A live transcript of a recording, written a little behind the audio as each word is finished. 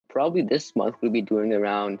probably this month we'll be doing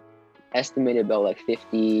around estimated about like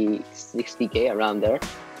 50, 60K around there.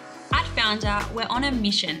 At Founder, we're on a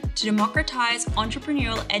mission to democratize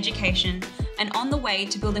entrepreneurial education and on the way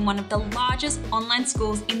to building one of the largest online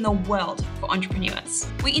schools in the world for entrepreneurs.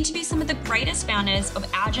 We interview some of the greatest founders of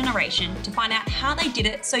our generation to find out how they did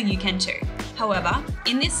it so you can too. However,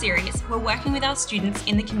 in this series, we're working with our students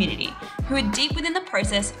in the community who are deep within the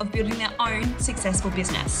process of building their own successful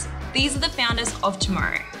business. These are the founders of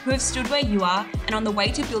tomorrow who have stood where you are and on the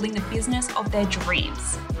way to building the business of their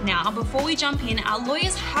dreams. Now, before we jump in, our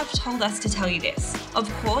lawyers have told us to tell you this.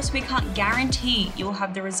 Of course, we can't guarantee you'll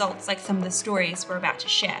have the results like some of the stories we're about to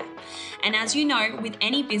share. And as you know, with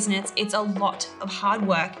any business, it's a lot of hard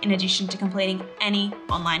work in addition to completing any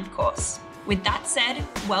online course. With that said,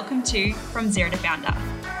 welcome to From Zero to Founder.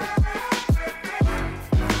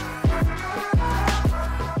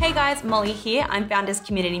 Hey guys, Molly here. I'm Founder's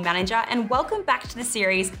Community Manager and welcome back to the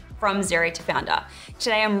series From Zero to Founder.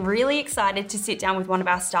 Today I'm really excited to sit down with one of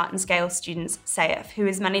our Start and Scale students, Sayf, who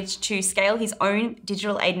has managed to scale his own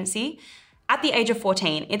digital agency at the age of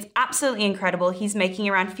 14. It's absolutely incredible. He's making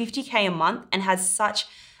around 50K a month and has such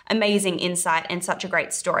amazing insight and such a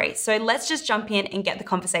great story. So let's just jump in and get the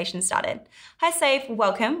conversation started. Hi Sayf,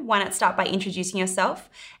 welcome. Why not start by introducing yourself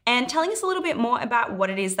and telling us a little bit more about what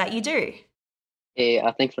it is that you do? Hey,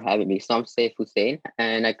 thanks for having me. So I'm Sayf Hussain,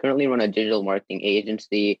 and I currently run a digital marketing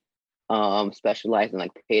agency specialized in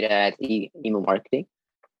like paid ads, email marketing,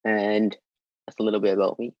 and that's a little bit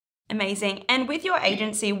about me. Amazing. And with your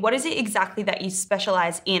agency, what is it exactly that you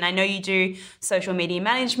specialize in? I know you do social media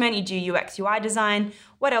management, you do UX UI design.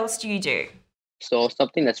 What else do you do? So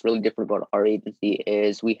something that's really different about our agency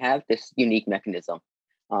is we have this unique mechanism.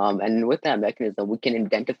 And with that mechanism, we can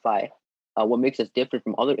identify what makes us different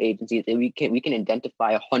from other agencies is we can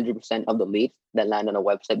identify 100% of the leads that land on a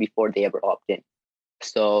website before they ever opt in.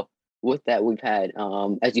 So with that, we've had,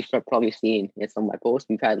 as you've probably seen in some of my posts,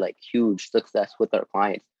 we've had like huge success with our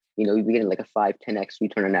clients. You know, we've been getting like a 5-10x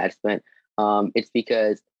return on ad spend. It's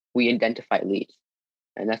because we identify leads,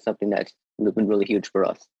 and that's something that's been really huge for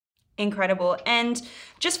us. Incredible. And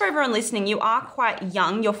just for everyone listening, you are quite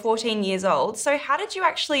young. You're 14 years old. So how did you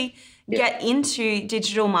actually get into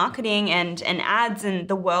digital marketing and ads and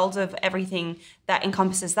the world of everything that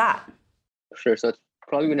encompasses that? Sure. So it's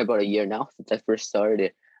probably been about a year now since I first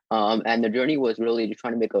started. And the journey was really just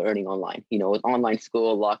trying to make a earning online. You know, it was online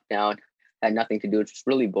school, lockdown, had nothing to do, just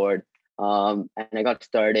really bored. And I got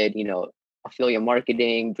started, affiliate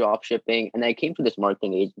marketing, drop shipping. And I came to this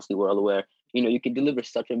marketing agency world where, you can deliver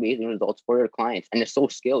such amazing results for your clients. And it's so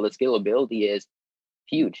scaled. The scalability is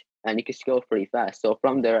huge and you can scale pretty fast. So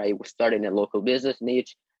from there, I started in a local business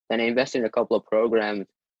niche. Then I invested in a couple of programs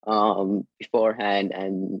beforehand,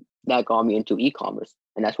 and that got me into e-commerce.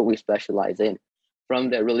 And that's what we specialize in. From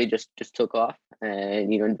there, really just took off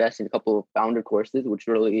and, invest in a couple of founder courses, which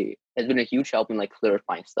really has been a huge help in like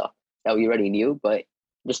clarifying stuff that we already knew, but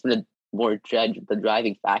just been the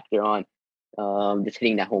driving factor on just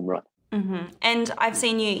hitting that home run. Mm-hmm. And I've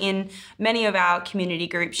seen you in many of our community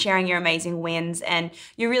groups sharing your amazing wins, and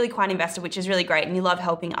you're really quite invested, which is really great. And you love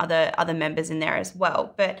helping other members in there as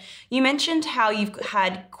well. But you mentioned how you've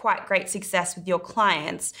had quite great success with your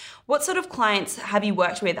clients. What sort of clients have you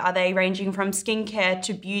worked with? Are they ranging from skincare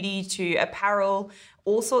to beauty to apparel,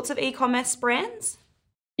 all sorts of e-commerce brands?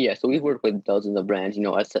 Yeah, so we've worked with dozens of brands,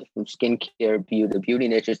 from skincare, beauty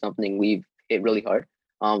niche is something we've hit really hard.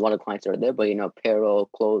 A lot of clients are there, but apparel,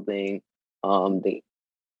 clothing, the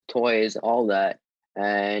toys, all that,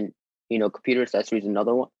 and computer accessories,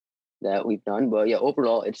 another one that we've done. But yeah,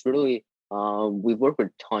 overall, it's really we've worked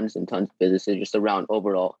with tons and tons of businesses just around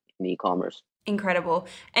overall in e-commerce. Incredible.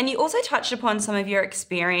 And you also touched upon some of your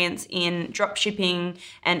experience in drop shipping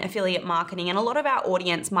and affiliate marketing, and a lot of our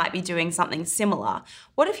audience might be doing something similar.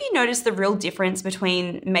 What have you noticed the real difference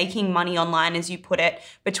between making money online, as you put it,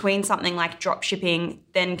 between something like drop shipping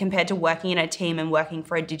then compared to working in a team and working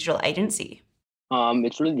for a digital agency?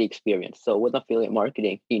 It's really the experience. So with affiliate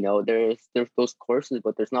marketing, there's those courses,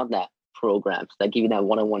 but there's not that programs that give you that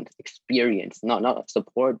one-on-one experience, not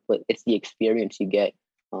support, but it's the experience you get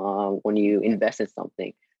when you invest in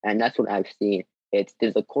something. And that's what I've seen.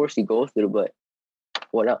 There's a course you go through, but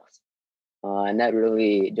what else? And that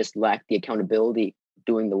really just lacked the accountability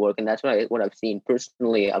doing the work. And that's what I've seen.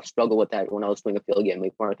 Personally, I've struggled with that when I was doing affiliate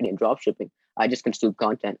marketing and drop shipping. I just consumed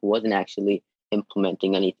content, wasn't actually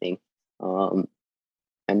implementing anything. And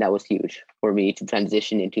that was huge for me to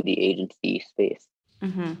transition into the agency space.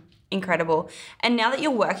 Mm-hmm. Incredible. And now that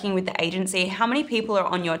you're working with the agency, how many people are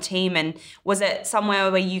on your team? And was it somewhere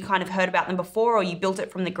where you kind of heard about them before, or you built it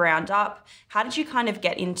from the ground up? How did you kind of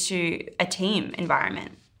get into a team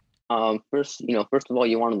environment? First of all,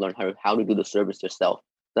 you want to learn how to do the service yourself.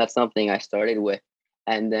 That's something I started with.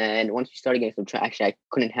 And then once you started getting some traction, I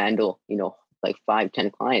couldn't handle, like 5,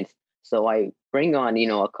 10 clients. So I bring on,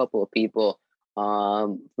 a couple of people.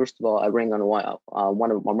 First of all, I bring on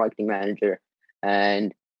one of my marketing manager,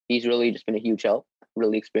 and he's really just been a huge help,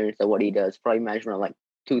 really experienced at what he does. Probably managed around like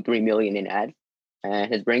 2-3 million in ads,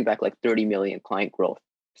 and has bring back like 30 million client growth.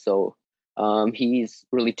 So he's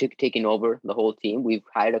really taken over the whole team. We've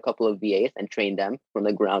hired a couple of VAs and trained them from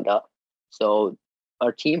the ground up. So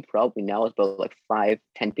our team probably now is about like 5-10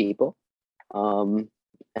 people.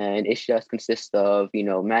 And it just consists of,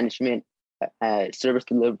 management, service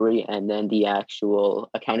delivery, and then the actual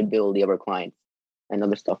accountability of our clients and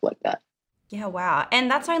other stuff like that. Yeah, wow. And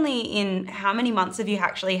that's only in how many months have you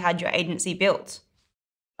actually had your agency built?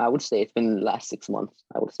 I would say it's been the last 6 months,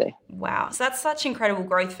 I would say. Wow. So that's such incredible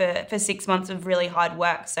growth for 6 months of really hard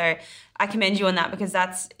work. So I commend you on that, because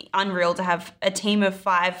that's unreal to have a team of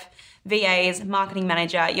 5 VAs, marketing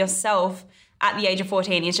manager, yourself at the age of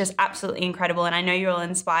 14 is just absolutely incredible. And I know you'll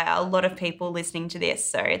inspire a lot of people listening to this.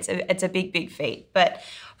 So it's a big, big feat. But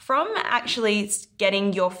from actually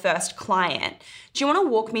getting your first client, do you want to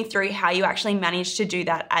walk me through how you actually managed to do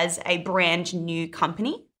that as a brand new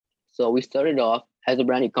company? So we started off as a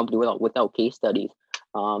brand new company without case studies.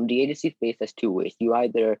 The agency space has two ways. You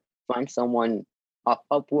either find someone off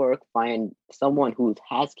Upwork, find someone who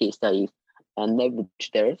has case studies and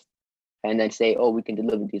leverage theirs, and then say, "Oh, we can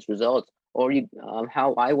deliver these results." Or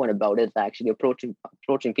how I went about it is actually approaching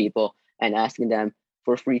people and asking them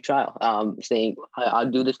for a free trial, saying,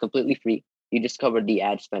 "I'll do this completely free. You just cover the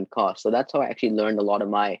ad spend cost." So that's how I actually learned a lot of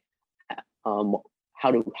my um,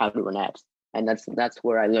 how to run ads, and that's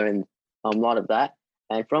where I learned a lot of that.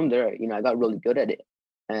 And from there, I got really good at it.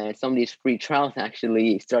 And some of these free trials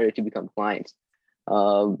actually started to become clients,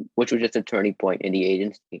 which was just a turning point in the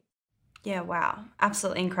agency. Yeah, wow.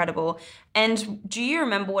 Absolutely incredible. And do you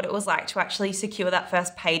remember what it was like to actually secure that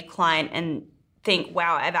first paid client and think,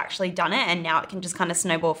 wow, I've actually done it and now it can just kind of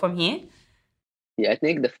snowball from here? Yeah, I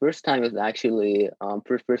think the first time it was actually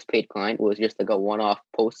first paid client was just like a one-off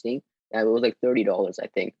posting. And it was like $30, I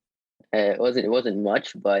think. It wasn't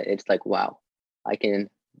much, but it's like, wow, I can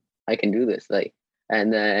I can do this. Like,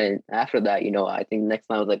 and then after that, I think next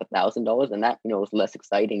time was like $1,000, and that was less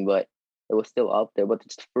exciting, but it was still up there. But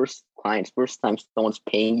it's the first time someone's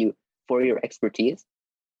paying you for your expertise.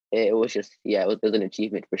 It was just, yeah, it was an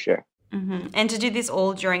achievement for sure. And to do this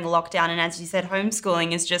all during lockdown, and as you said,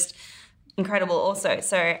 homeschooling is just incredible also.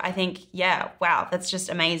 So I think, yeah, wow, that's just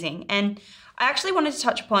amazing. And I actually wanted to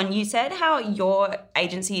touch upon, you said how your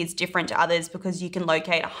agency is different to others because you can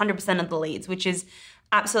locate 100% of the leads, which is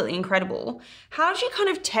absolutely incredible. How did you kind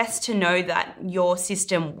of test to know that your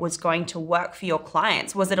system was going to work for your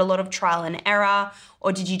clients? Was it a lot of trial and error,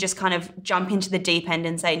 or did you just kind of jump into the deep end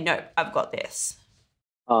and say, nope, I've got this?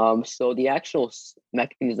 So the actual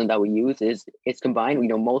mechanism that we use is it's combined,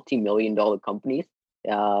 multi-million-dollar companies.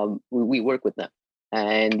 We work with them,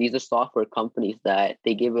 and these are software companies that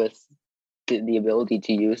they give us the ability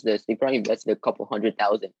to use this. They probably invested a couple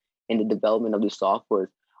 100,000 in the development of these softwares.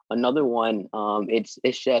 Another one, it's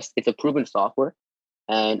a proven software,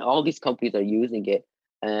 and all these companies are using it.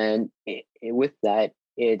 And with that,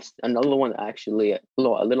 it's another one actually a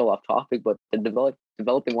little off topic, but they're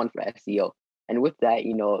developing one for SEO. And with that,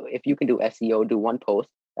 if you can do SEO, do one post,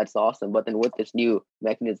 that's awesome. But then with this new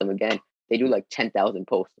mechanism again, they do like 10,000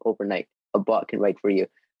 posts overnight. A bot can write for you.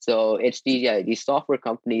 So it's these software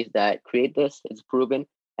companies that create this. It's proven,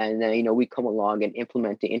 and then we come along and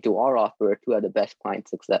implement it into our offer to have the best client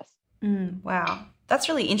success. Wow. That's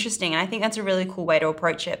really interesting. And I think that's a really cool way to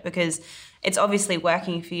approach it, because it's obviously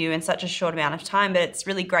working for you in such a short amount of time, but it's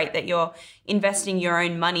really great that you're investing your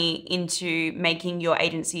own money into making your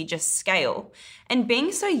agency just scale. And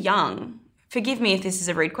being so young, forgive me if this is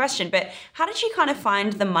a rude question, but how did you kind of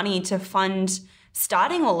find the money to fund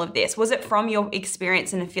starting all of this? Was it from your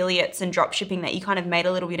experience in affiliates and drop shipping that you kind of made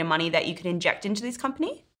a little bit of money that you could inject into this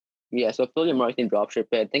company? Yeah, so affiliate marketing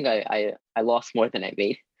dropshipping, I think I lost more than I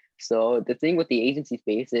made. So the thing with the agency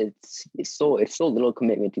space is it's so little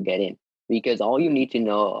commitment to get in, because all you need to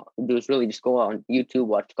do is really just go on YouTube,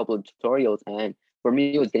 watch a couple of tutorials, and for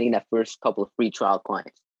me it was getting that first couple of free trial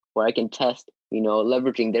clients where I can test,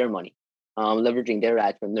 leveraging their money, leveraging their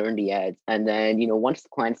ads and learn the ads, and then once the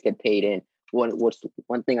clients get paid in,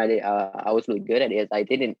 one thing I did I was really good at is I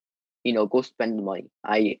didn't go spend the money.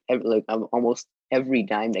 Almost every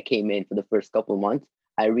dime that came in for the first couple of months,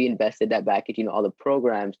 I reinvested that back into other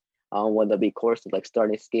programs, whether it be courses like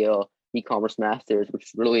Starting Scale, E-commerce Masters, which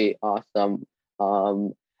is really awesome.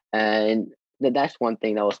 And that's one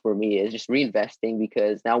thing that was for me is just reinvesting,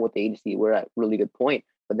 because now with the agency we're at a really good point,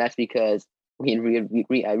 but that's because I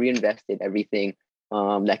reinvested everything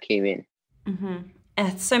that came in. Mm-hmm.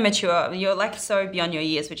 It's so mature. You're like so beyond your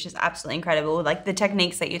years, which is absolutely incredible. Like the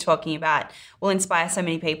techniques that you're talking about will inspire so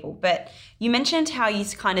many people. But you mentioned how you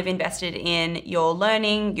kind of invested in your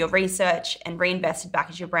learning, your research, and reinvested back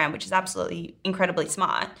into your brand, which is absolutely incredibly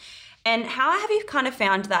smart. And how have you kind of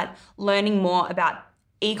found that learning more about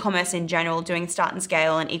e-commerce in general, doing Start and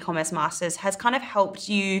Scale and e-commerce masters has kind of helped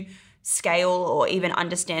you scale or even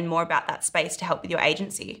understand more about that space to help with your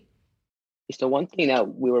agency? So one thing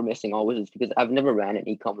that we were missing always is because I've never ran an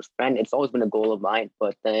e-commerce brand. It's always been a goal of mine.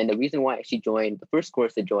 But then the reason why I actually joined the first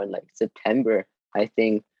course I joined like September, I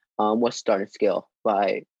think, was Start and Scale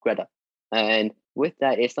by Greta. And with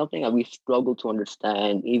that, it's something that we struggled to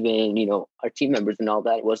understand. Even our team members and all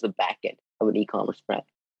that was the back end of an e-commerce brand.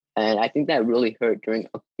 And I think that really hurt during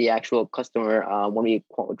the actual customer when we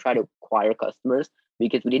try to acquire customers,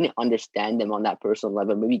 because we didn't understand them on that personal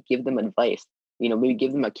level. Maybe give them advice, maybe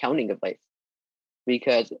give them accounting advice,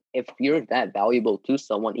 because if you're that valuable to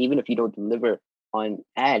someone, even if you don't deliver on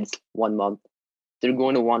ads 1 month, they're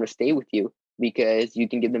going to want to stay with you because you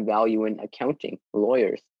can give them value in accounting,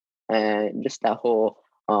 lawyers, and just that whole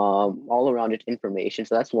all around it information.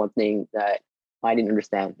 So that's one thing that I didn't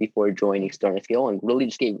understand before joining Start and Scale, and really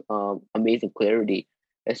just gave amazing clarity,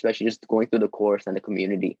 especially just going through the course and the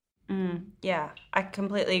community. Yeah, I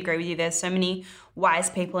completely agree with you. There's so many wise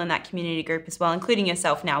people in that community group as well, including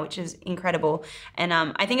yourself now, which is incredible. And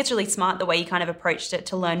I think it's really smart the way you kind of approached it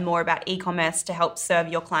to learn more about e-commerce to help serve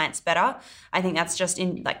your clients better. I think that's just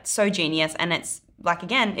so genius, and it's like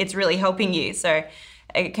again, it's really helping you. So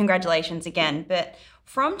congratulations again. But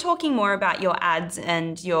from talking more about your ads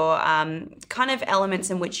and your kind of elements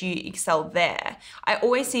in which you excel there, I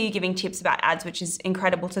always see you giving tips about ads, which is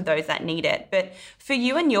incredible to those that need it. But for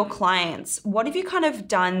you and your clients, what have you kind of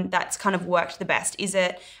done that's kind of worked the best? Is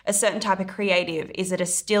it a certain type of creative? Is it a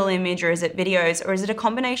still image, or is it videos, or is it a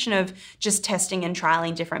combination of just testing and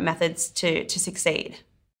trialing different methods to succeed?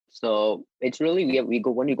 So it's really we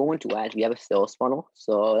go when you go into ads, we have a sales funnel.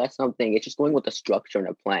 So that's something. It's just going with the structure and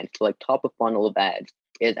a plan. So like top of funnel of ads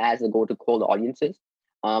is ads that go to cold audiences.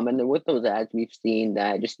 And then with those ads, we've seen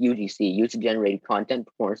that just UGC, user generated content,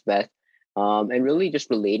 performs best. And really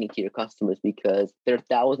just relating to your customers, because there are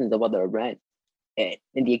thousands of other brands in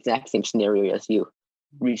the exact same scenario as you,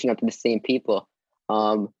 reaching out to the same people.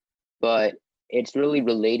 But it's really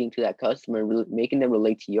relating to that customer, making them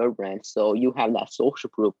relate to your brand. So you have that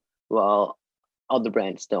social proof while other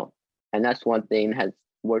brands don't. And that's one thing that has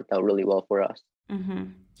worked out really well for us. Mm-hmm.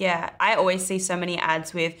 Yeah, I always see so many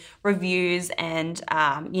ads with reviews and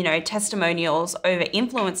testimonials over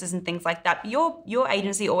influencers and things like that. But your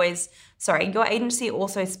agency your agency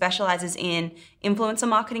also specializes in influencer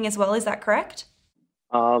marketing as well. Is that correct?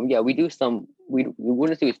 Yeah, we do some. We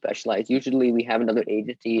wouldn't say we specialize. Usually, we have another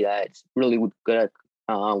agency that's really good at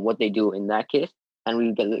what they do in that case, and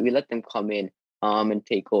we let them come in and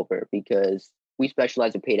take over, because we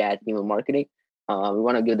specialize in paid ads, email marketing. We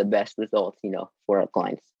want to give the best results, for our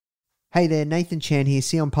clients. Hey there, Nathan Chan here,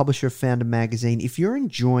 CEO and publisher of Founder Magazine. If you're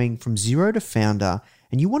enjoying From Zero to Founder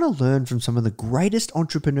and you want to learn from some of the greatest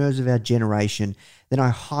entrepreneurs of our generation, then I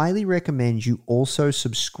highly recommend you also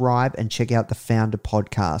subscribe and check out the Founder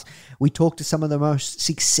podcast. We talk to some of the most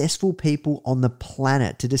successful people on the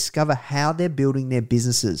planet to discover how they're building their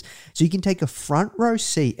businesses, so you can take a front row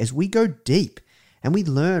seat as we go deep and we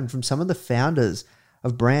learn from some of the founders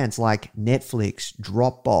of brands like Netflix,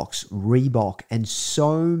 Dropbox, Reebok, and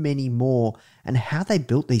so many more, and how they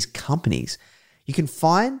built these companies. You can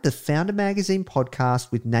find the Founder Magazine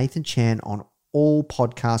podcast with Nathan Chan on all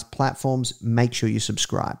podcast platforms. Make sure you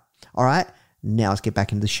subscribe. All right, now let's get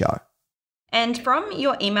back into the show. And from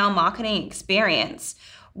your email marketing experience,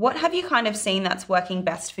 what have you kind of seen that's working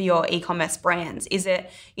best for your e-commerce brands? Is it,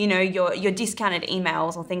 your discounted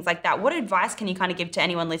emails or things like that? What advice can you kind of give to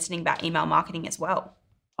anyone listening about email marketing as well?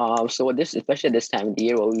 So with this, especially at this time of the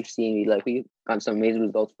year, what we've seen, we've got some amazing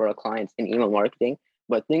results for our clients in email marketing.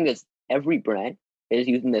 But the thing is, every brand is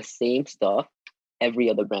using the same stuff every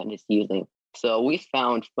other brand is using. So we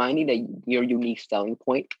found finding your unique selling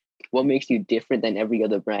point, what makes you different than every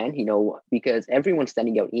other brand, because everyone's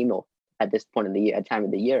sending out email at this point in the year, at time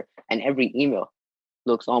of the year, and every email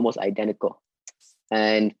looks almost identical.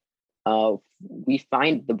 And we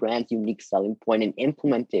find the brand's unique selling point and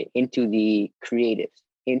implement it into the creatives,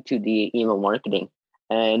 into the email marketing.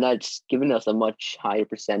 And that's given us a much higher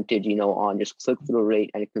percentage, on just click-through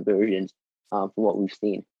rate and conversions from what we've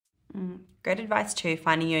seen. Great advice too,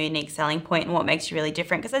 finding your unique selling point and what makes you really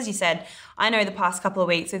different. Because as you said, I know the past couple of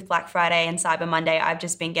weeks with Black Friday and Cyber Monday, I've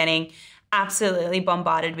just been getting absolutely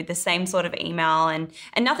bombarded with the same sort of email and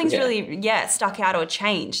nothing's Yeah. really, stuck out or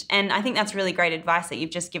changed. And I think that's really great advice that you've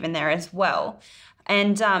just given there as well.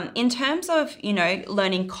 And in terms of,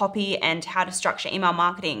 learning copy and how to structure email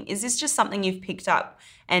marketing, is this just something you've picked up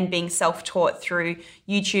and being self-taught through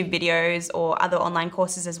YouTube videos or other online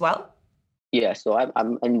courses as well? Yeah, so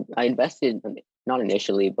and I invested not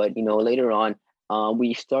initially, but later on,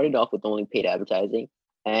 we started off with only paid advertising,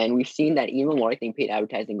 and we've seen that email marketing, paid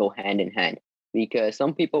advertising go hand in hand because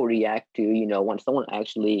some people react to when someone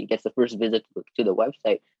actually gets the first visit to the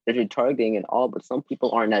website, there's retargeting and all, but some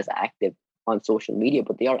people aren't as active on social media,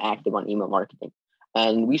 but they are active on email marketing,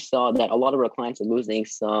 and we saw that a lot of our clients are losing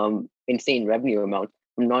some insane revenue amounts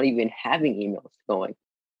from not even having emails going.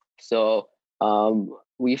 So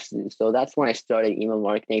so that's when I started email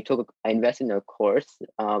marketing. I invested in a course.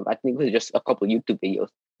 I think it was just a couple of YouTube videos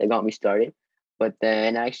that got me started. But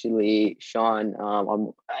then actually Sean,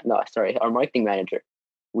 no, sorry, our marketing manager,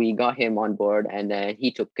 we got him on board, and then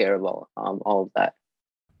he took care of all of that.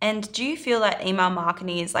 And do you feel that email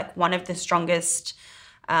marketing is like one of the strongest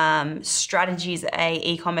strategies a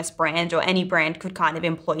e-commerce brand or any brand could kind of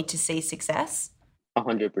employ to see success?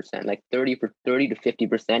 100%, like 30 to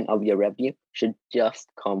 50% of your revenue should just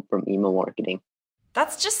come from email marketing.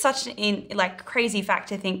 That's just such an crazy fact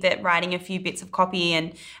to think that writing a few bits of copy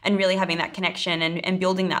and really having that connection and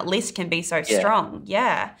building that list can be so Yeah. strong.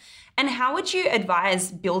 Yeah. And how would you advise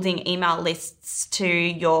building email lists to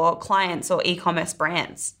your clients or e-commerce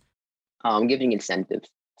brands? Giving incentives.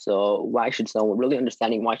 So why should someone really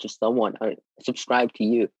understanding why should someone subscribe to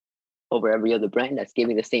you over every other brand that's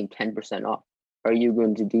giving the same 10% off? Are you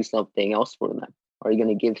going to do something else for them? Are you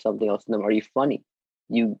going to give something else to them? Are you funny?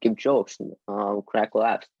 You give jokes, crack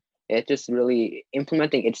laughs. It's just really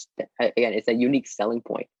implementing. It's a unique selling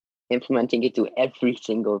point. Implementing it to every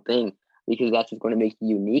single thing because that's what's going to make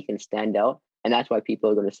you unique and stand out, and that's why people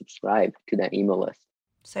are going to subscribe to that email list.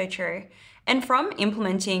 So true. And from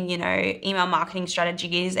implementing, email marketing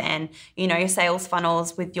strategies and, your sales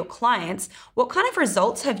funnels with your clients, what kind of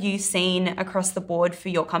results have you seen across the board for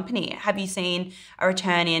your company? Have you seen a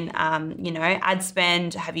return in, ad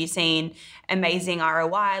spend? Have you seen amazing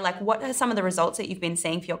ROI? Like, what are some of the results that you've been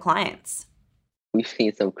seeing for your clients? We've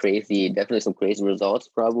seen definitely some crazy results.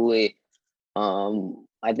 Probably,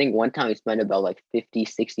 I think one time we spent about like 50,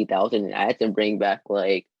 60,000 in ads and bring back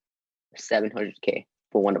like 700K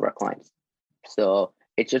for one of our clients. So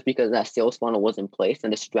it's just because that sales funnel was in place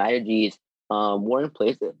and the strategies were in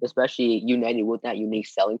place, especially united with that unique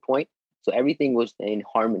selling point. So everything was in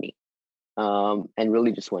harmony and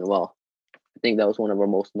really just went well. I think that was one of our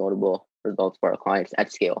most notable results for our clients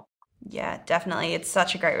at scale. Yeah, definitely. It's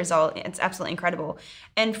such a great result. It's absolutely incredible.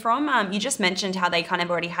 And from you just mentioned how they kind of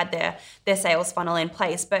already had their sales funnel in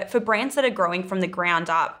place, but for brands that are growing from the ground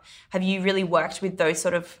up, have you really worked with those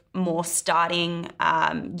sort of more starting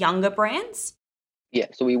younger brands? Yeah,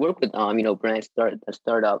 so we work with brands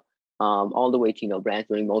start up all the way to brands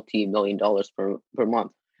doing multi-million dollars per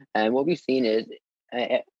month. And what we've seen is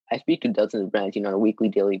I speak to dozens of brands on a weekly,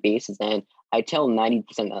 daily basis, and I tell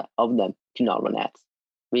 90% of them to not run ads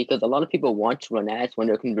because a lot of people want to run ads when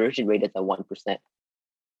their conversion rate is at 1%.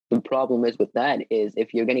 The problem is with that is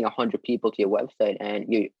if you're getting 100 people to your website and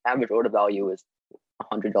your average order value is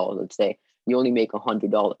 $100, let's say, you only make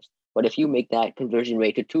 $100. But if you make that conversion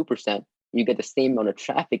rate to 2%, you get the same amount of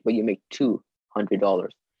traffic, but you make $200.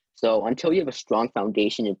 So until you have a strong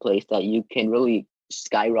foundation in place that you can really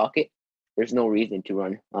skyrocket, there's no reason to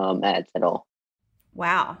run ads at all.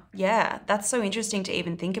 Wow. Yeah, that's so interesting to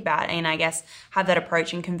even think about and I guess have that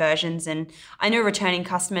approach in conversions. And I know returning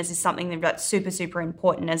customers is something that's super, super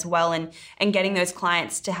important as well. And getting those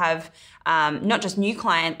clients to have not just new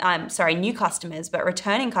customers, but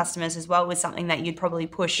returning customers as well was something that you'd probably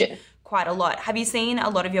push Yeah. quite a lot. Have you seen a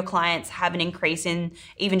lot of your clients have an increase in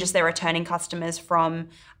even just their returning customers from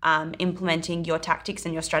implementing your tactics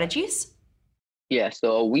and your strategies? Yeah,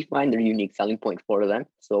 so we find the unique selling point for them.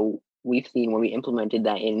 So we've seen when we implemented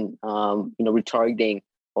that in retargeting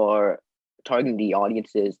or targeting the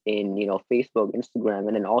audiences in Facebook, Instagram,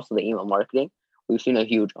 and then also the email marketing, we've seen a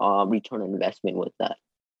huge return on investment with that.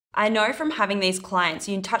 I know from having these clients,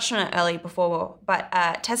 you touched on it earlier before, but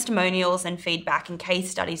testimonials and feedback and case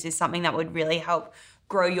studies is something that would really help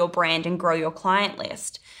grow your brand and grow your client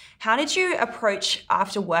list. How did you approach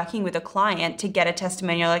after working with a client to get a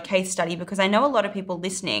testimonial or case study? Because I know a lot of people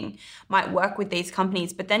listening might work with these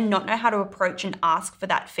companies, but then not know how to approach and ask for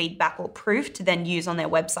that feedback or proof to then use on their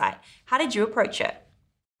website. How did you approach it?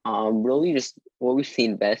 Really just what we've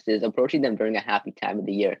seen best is approaching them during a happy time of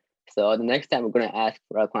the year. So the next time we're going to ask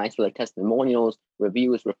for our clients for like testimonials,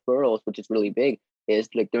 reviews, referrals, which is really big, is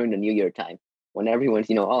like during the New Year time when everyone's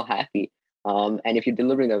all happy. And if you're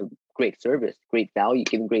delivering a great service, great value,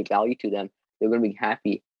 giving great value to them, they're going to be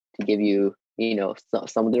happy to give you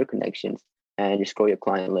some of their connections and just grow your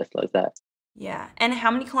client list like that. Yeah. And how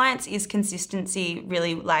many clients is consistency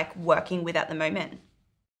really like working with at the moment?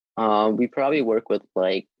 We probably work with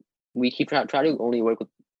we keep try to only work with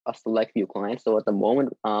a select few clients. So at the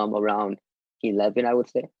moment, around 11, I would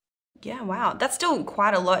say. Yeah, wow. That's still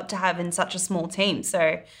quite a lot to have in such a small team.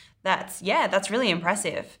 So that's really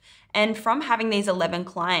impressive. And from having these 11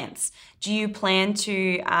 clients, do you plan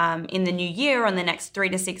to, in the new year or in the next 3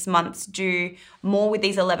 to 6 months, do more with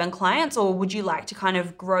these 11 clients, or would you like to kind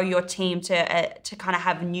of grow your team to kind of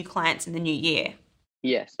have new clients in the new year?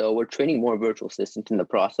 Yeah, so we're training more virtual assistants in the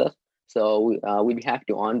process. So we'd be happy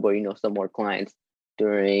to onboard, some more clients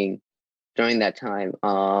during that time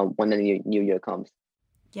when the new year comes.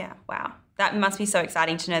 Yeah, wow. That must be so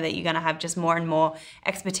exciting to know that you're going to have just more and more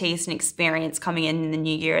expertise and experience coming in the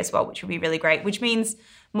new year as well, which will be really great, which means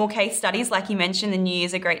more case studies. Like you mentioned, the new year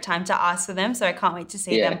is a great time to ask for them. So I can't wait to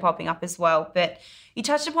see them popping up as well. But you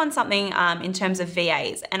touched upon something in terms of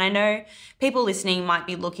VAs. And I know people listening might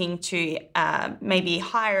be looking to maybe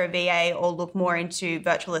hire a VA or look more into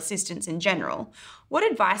virtual assistants in general. What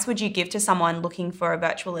advice would you give to someone looking for a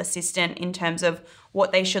virtual assistant in terms of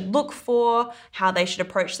what they should look for, how they should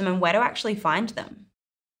approach them, and where to actually find them?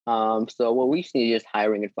 So what we see is just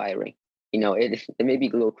hiring and firing. It may be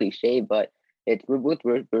a little cliche, but it's with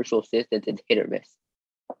virtual assistants, it's hit or miss.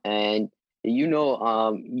 And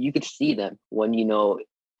you could see them when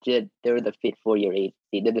they're the fit for your agency,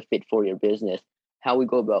 they're the fit for your business. How we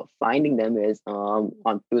go about finding them is on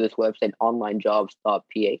through this website,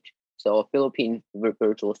 onlinejobs.ph. So a Philippine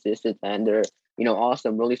virtual assistants, and they're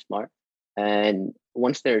awesome, really smart. And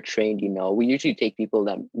once they're trained, we usually take people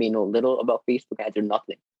that may know little about Facebook ads or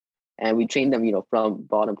nothing, and we train them, from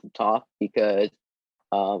bottom to top, because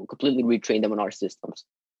completely retrain them on our systems,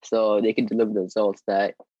 so they can deliver the results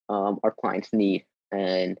that our clients need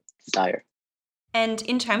and desire. And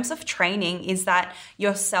in terms of training, is that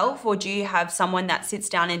yourself, or do you have someone that sits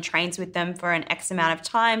down and trains with them for an X amount of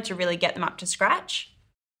time to really get them up to scratch?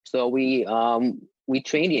 So we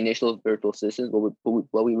train the initial virtual assistants,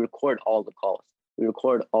 but we record all the calls. We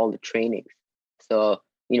record all the trainings. So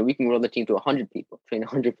we can grow the team to 100 people, train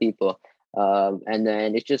 100 people, and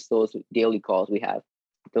then it's just those daily calls we have,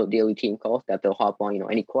 those daily team calls that they'll hop on.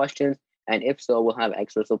 Any questions, and if so, we'll have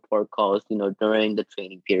extra support calls. During the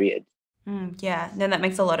training period. Yeah, no, that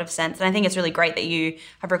makes a lot of sense. And I think it's really great that you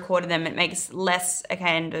have recorded them. It makes less a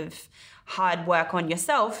kind of hard work on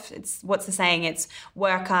yourself. It's what's the saying? It's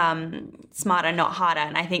work smarter, not harder.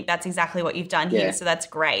 And I think that's exactly what you've done here. So that's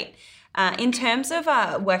great. In terms of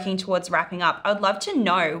working towards wrapping up, I would love to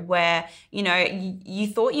know where, you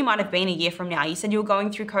thought you might have been a year from now. You said you were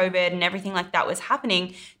going through COVID and everything like that was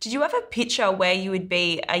happening. Did you ever picture where you would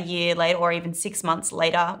be a year later or even 6 months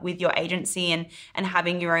later with your agency and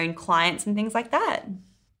having your own clients and things like that?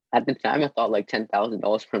 At the time, I thought like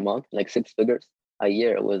 $10,000 per month, like 6 figures a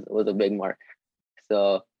year was a big mark.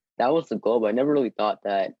 So that was the goal, but I never really thought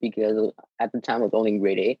that, because at the time I was only in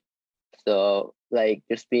grade 8. So like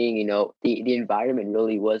just being, the environment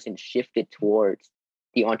really wasn't shifted towards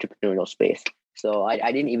the entrepreneurial space. So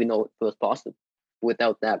I didn't even know it was possible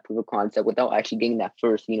without that proof of concept, without actually getting that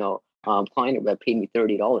first, client that paid me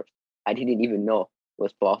 $30. I didn't even know it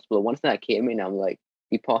was possible. Once that came in, I'm like,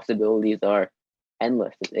 the possibilities are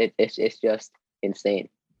endless. It's just insane.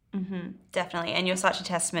 Definitely. And you're such a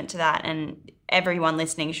testament to that. And everyone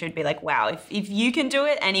listening should be like, wow, if you can do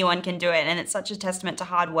it, anyone can do it. And it's such a testament to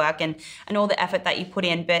hard work and all the effort that you put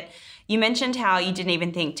in. But you mentioned how you didn't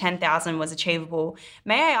even think 10,000 was achievable.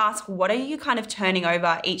 May I ask, what are you kind of turning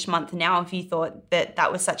over each month now, if you thought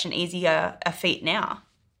that was such an easier a feat now?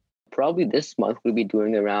 Probably this month we'll be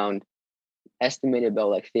doing around, estimated about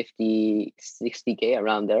like 50, 60K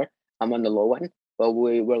around there. I'm on the low end, but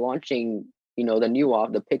we're launching the new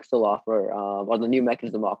the pixel offer, or the new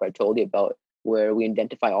mechanism offer I told you about, where we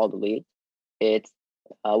identify all the leads. It's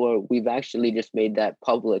where we've actually just made that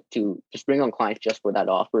public to just bring on clients just for that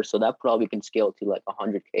offer. So that probably can scale to like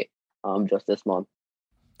 100K just this month.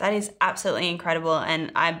 That is absolutely incredible.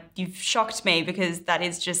 And you've shocked me, because that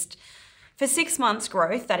is just, for 6 months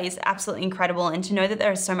growth, that is absolutely incredible. And to know that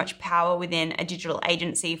there is so much power within a digital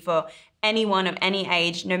agency for anyone of any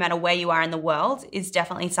age, no matter where you are in the world, is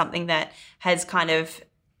definitely something that has kind of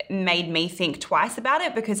made me think twice about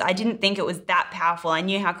it, because I didn't think it was that powerful. I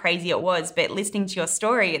knew how crazy it was, but listening to your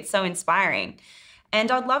story, it's so inspiring.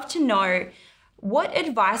 And I'd love to know, What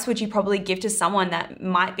advice would you probably give to someone that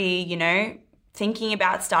might be, thinking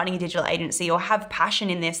about starting a digital agency or have passion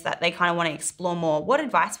in this that they kind of want to explore more? What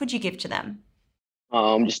advice would you give to them?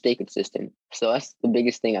 Just stay consistent. So that's the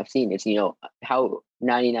biggest thing I've seen is, how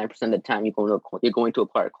 99% of the time you're going to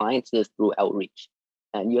acquire clients is through outreach.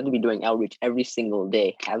 And you have to be doing outreach every single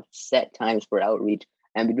day, have set times for outreach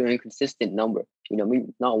and be doing a consistent number. Maybe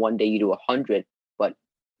not one day you do 100, but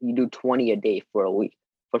you do 20 a day for a week,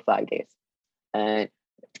 for 5 days. And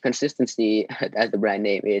consistency, as the brand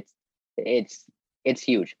name, it's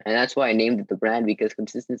huge. And that's why I named it the brand, because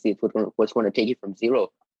consistency is what's going to take you from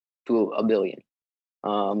 0 to a billion.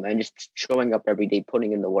 And just showing up every day,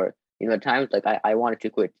 putting in the work. At times, like I wanted to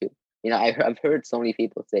quit too. I've heard so many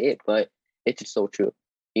people say it, but it's just so true.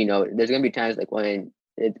 There's gonna be times like when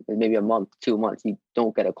maybe a month, 2 months, you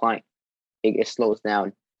don't get a client. It slows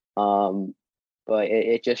down. But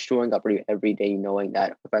it's just showing up every day, knowing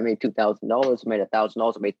that if I made $2,000, I made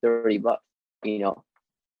 $1,000, I made $30.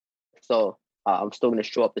 So I'm still gonna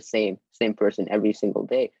show up the same person every single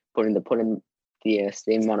day, putting the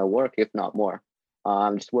same amount of work, if not more.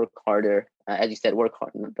 Just work harder. As you said, work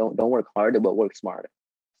hard. Don't work harder, but work smarter.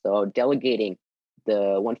 So delegating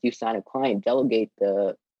once you sign a client, delegate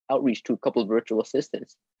the outreach to a couple of virtual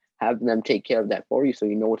assistants. Have them take care of that for you, so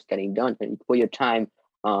you know what's getting done, and you put your time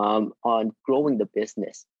on growing the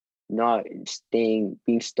business, not being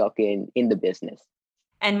stuck in the business.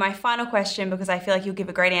 And my final question, because I feel like you'll give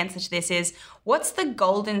a great answer to this, is what's the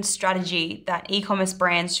golden strategy that e-commerce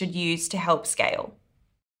brands should use to help scale?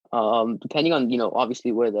 Depending on,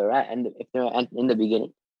 obviously where they're at, and if they're in the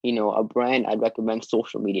beginning, a brand, I'd recommend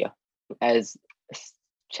social media. As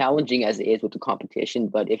challenging as it is with the competition,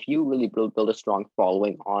 but if you really build a strong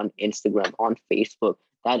following on Instagram, on Facebook,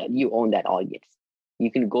 that you own that audience.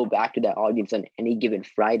 You can go back to that audience on any given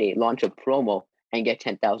Friday, launch a promo, and get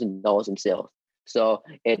 $10,000 in sales. So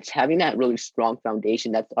it's having that really strong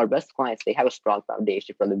foundation. That's our best clients. They have a strong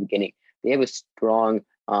foundation from the beginning. They have a strong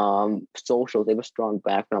socials. They have a strong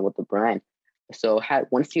background with the brand. So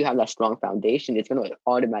once you have that strong foundation, it's going to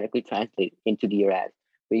automatically translate into your ads,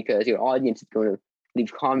 because your audience is going to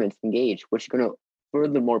leave comments, engage, which is going to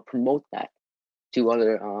furthermore promote that to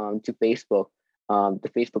other to Facebook, the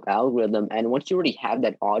Facebook algorithm. And once you already have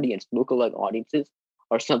that audience, lookalike audiences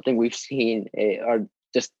are something we've seen are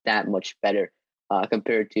just that much better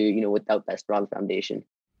compared to without that strong foundation.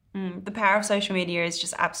 The power of social media is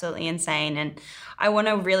just absolutely insane. And I want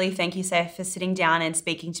to really thank you, Sayf, for sitting down and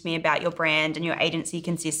speaking to me about your brand and your agency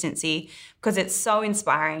consistency, because it's so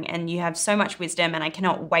inspiring and you have so much wisdom, and I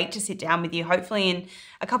cannot wait to sit down with you, hopefully in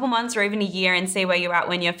a couple months or even a year, and see where you're at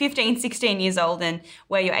when you're 15, 16 years old and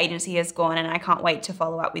where your agency has gone. And I can't wait to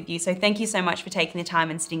follow up with you. So thank you so much for taking the time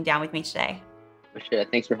and sitting down with me today. For sure.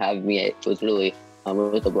 Thanks for having me. It was really it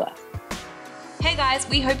was a blast. Hey guys,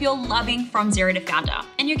 we hope you're loving From Zero to Founder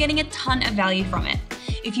and you're getting a ton of value from it.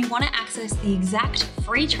 If you want to access the exact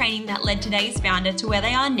free training that led today's founder to where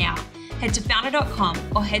they are now, head to founder.com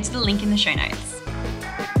or head to the link in the show notes.